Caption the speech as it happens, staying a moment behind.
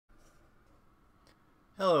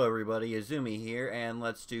Hello everybody, Izumi here, and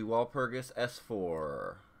let's do Walpurgis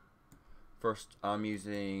S4. First, I'm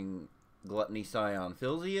using Gluttony Scion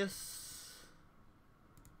Filzius.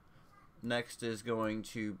 Next is going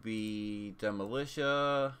to be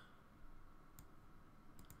Demolitia.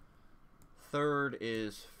 Third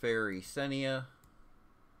is Fairy Senia.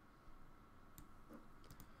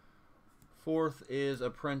 Fourth is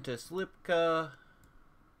Apprentice Lipka.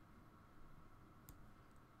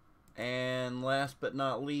 And last but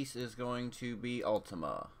not least is going to be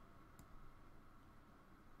Ultima.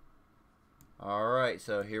 Alright,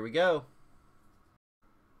 so here we go.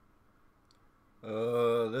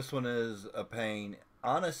 This one is a pain.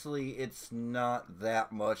 Honestly, it's not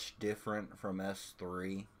that much different from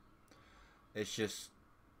S3. It's just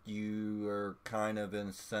you are kind of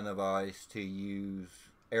incentivized to use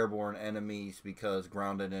airborne enemies because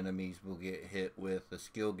grounded enemies will get hit with the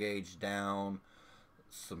skill gauge down,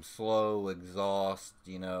 some slow exhaust,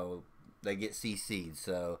 you know, they get CC'd.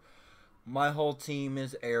 So my whole team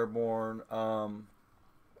is airborne.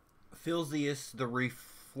 Filzius, the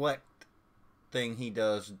reflect thing he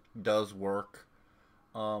does work.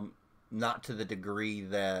 Not to the degree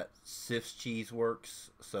that Sif's cheese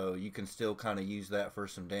works, so you can still kind of use that for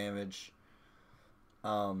some damage.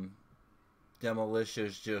 Demolitia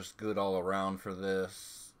is just good all around for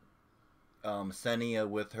this. Senia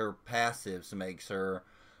with her passives makes her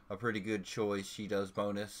a pretty good choice. She does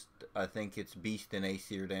bonus, I think it's beast and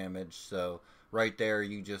Aesir damage, so right there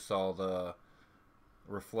you just saw the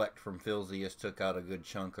reflect from Filzius took out a good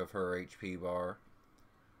chunk of her HP bar.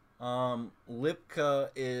 Lipka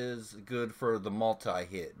is good for the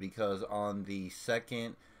multi-hit because on the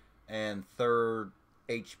second and third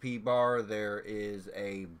HP bar there is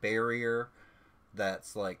a barrier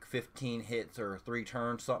that's like 15 hits or 3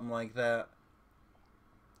 turns, something like that.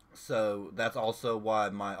 So that's also why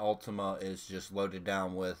my Ultima is just loaded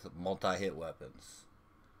down with multi-hit weapons.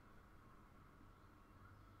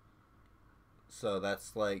 So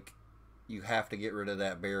that's like, you have to get rid of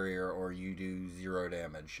that barrier or you do 0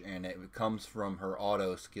 damage. And it comes from her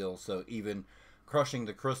auto skill, so even crushing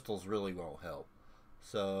the crystals really won't help.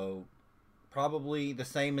 So probably the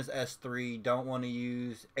same as S3. Don't want to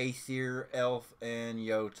use Aesir, Elf, and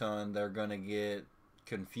Jotun. They're going to get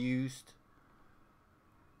confused.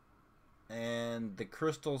 And the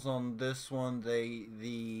crystals on this one,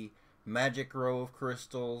 the magic row of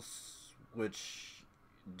crystals, which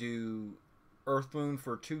do Earth Wound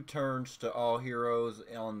for 2 turns to all heroes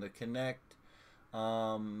on the connect,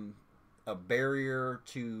 a barrier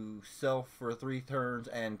to self for 3 turns,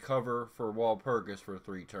 and cover for Walpurgis for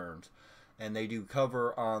 3 turns. And they do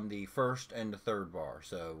cover on the first and the third bar.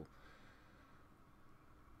 So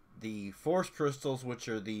the force crystals, which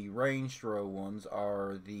are the ranged row ones,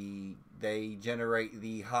 are they generate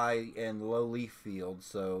the high and low leaf field.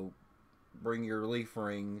 So bring your leaf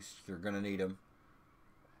rings, you're gonna need them.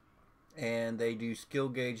 And they do skill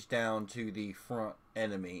gauge down to the front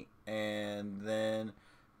enemy. And then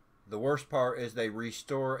the worst part is they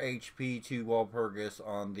restore HP to Walpurgis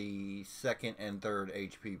on the second and third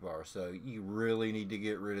HP bar. So you really need to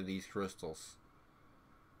get rid of these crystals.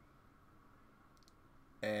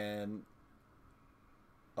 And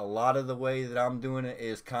a lot of the way that I'm doing it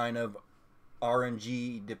is kind of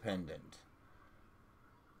RNG dependent.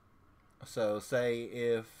 So say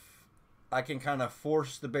if I can kind of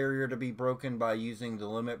force the barrier to be broken by using the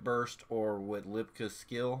limit burst or with Lipka's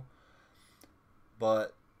skill,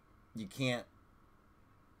 but you can't,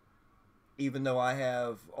 even though I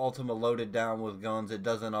have Ultima loaded down with guns, it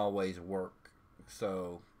doesn't always work.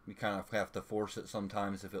 So you kind of have to force it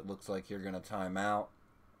sometimes if it looks like you're going to time out.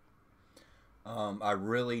 I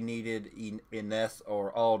really needed Ines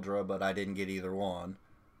or Aldra, but I didn't get either one.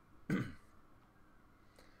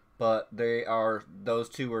 But those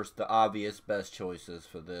two are the obvious best choices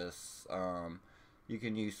for this. You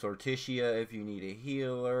can use Sortitia if you need a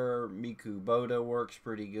healer. Miku Boda works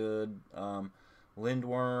pretty good.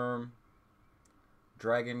 Lindworm,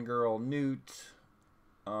 Dragon Girl Newt.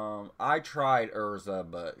 I tried Urza,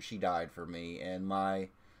 but she died for me, and my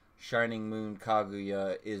Shining Moon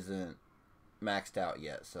Kaguya isn't maxed out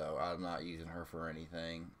yet, so I'm not using her for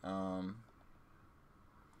anything.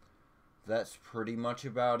 That's pretty much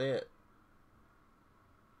about it.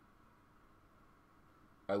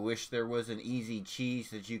 I wish there was an easy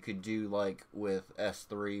cheese that you could do like with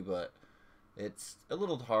S3, but it's a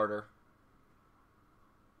little harder.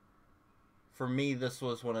 For me, this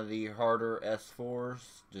was one of the harder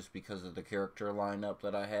S4s just because of the character lineup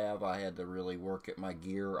that I have. I had to really work at my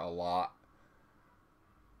gear a lot.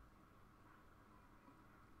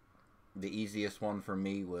 The easiest one for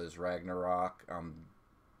me was Ragnarok.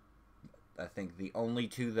 I think the only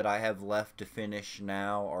two that I have left to finish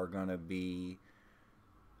now are going to be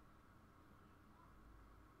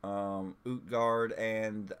Utgard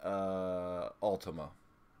and Ultima.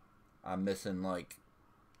 I'm missing like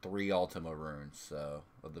 3 Ultima runes, so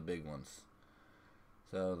of the big ones.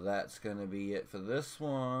 So that's going to be it for this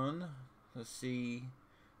one. Let's see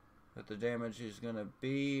what the damage is going to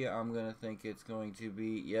be. I'm going to think it's going to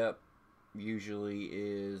be, yep, usually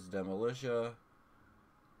is Demolitia.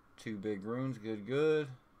 2 big runes, good.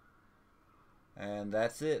 And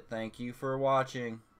that's it. Thank you for watching.